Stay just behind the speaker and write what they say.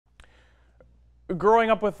Growing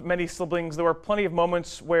up with many siblings, there were plenty of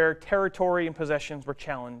moments where territory and possessions were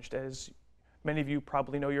challenged, as many of you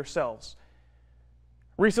probably know yourselves.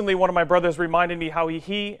 Recently, one of my brothers reminded me how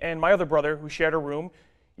he and my other brother, who shared a room,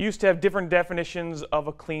 used to have different definitions of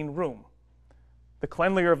a clean room. The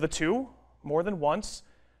cleanlier of the two, more than once,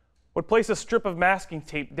 would place a strip of masking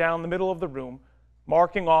tape down the middle of the room,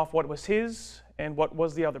 marking off what was his and what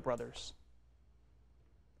was the other brother's.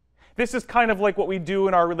 This is kind of like what we do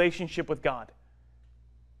in our relationship with God.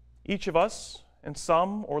 Each of us, in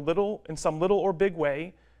some little or big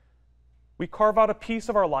way, we carve out a piece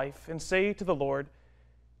of our life and say to the Lord,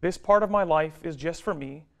 "This part of my life is just for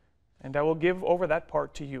me, and I will give over that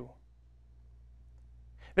part to you."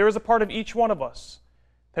 There is a part of each one of us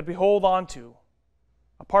that we hold on to,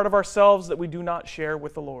 a part of ourselves that we do not share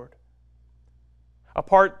with the Lord, a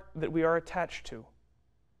part that we are attached to.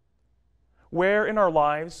 Where in our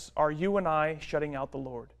lives are you and I shutting out the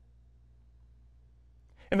Lord?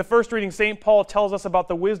 In the first reading, St. Paul tells us about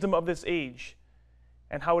the wisdom of this age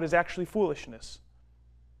and how it is actually foolishness.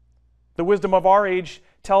 The wisdom of our age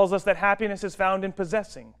tells us that happiness is found in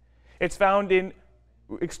possessing. It's found in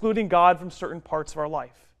excluding God from certain parts of our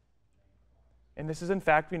life. And this is, in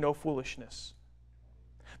fact, we know, foolishness.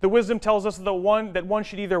 The wisdom tells us that one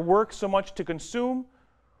should either work so much to consume,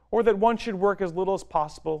 or that one should work as little as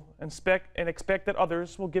possible and expect that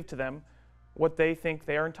others will give to them what they think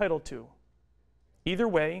they are entitled to. Either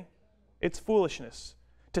way, it's foolishness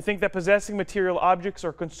to think that possessing material objects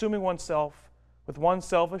or consuming oneself with one's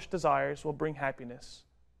selfish desires will bring happiness.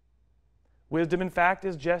 Wisdom, in fact,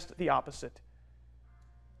 is just the opposite.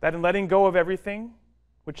 That in letting go of everything,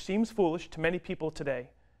 which seems foolish to many people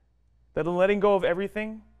today, that in letting go of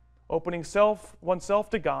everything, opening oneself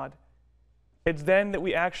to God, it's then that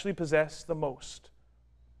we actually possess the most,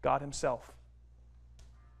 God Himself.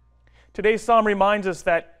 Today's psalm reminds us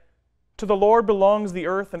that to the Lord belongs the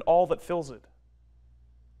earth and all that fills it.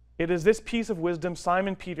 It is this piece of wisdom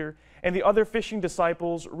Simon Peter and the other fishing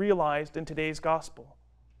disciples realized in today's gospel.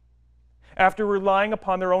 After relying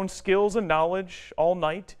upon their own skills and knowledge all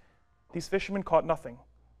night, these fishermen caught nothing.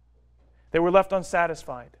 They were left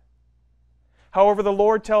unsatisfied. However, the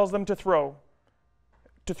Lord tells them to throw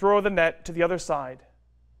the net to the other side.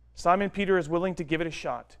 Simon Peter is willing to give it a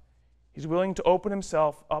shot. He's willing to open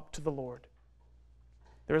himself up to the Lord.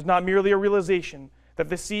 There is not merely a realization that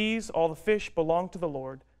the seas, all the fish, belong to the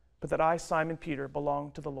Lord, but that I, Simon Peter,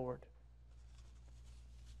 belong to the Lord.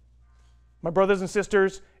 My brothers and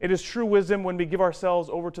sisters, it is true wisdom when we give ourselves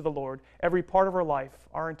over to the Lord, every part of our life,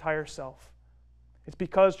 our entire self. It's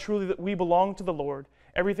because truly that we belong to the Lord,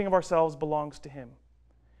 everything of ourselves belongs to Him.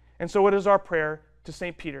 And so it is our prayer to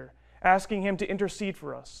St. Peter, asking him to intercede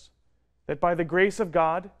for us, that by the grace of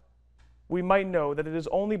God, we might know that it is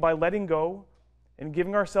only by letting go and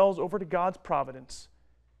giving ourselves over to God's providence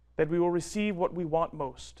that we will receive what we want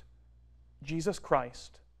most, Jesus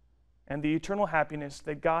Christ, and the eternal happiness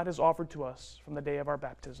that God has offered to us from the day of our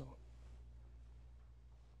baptism.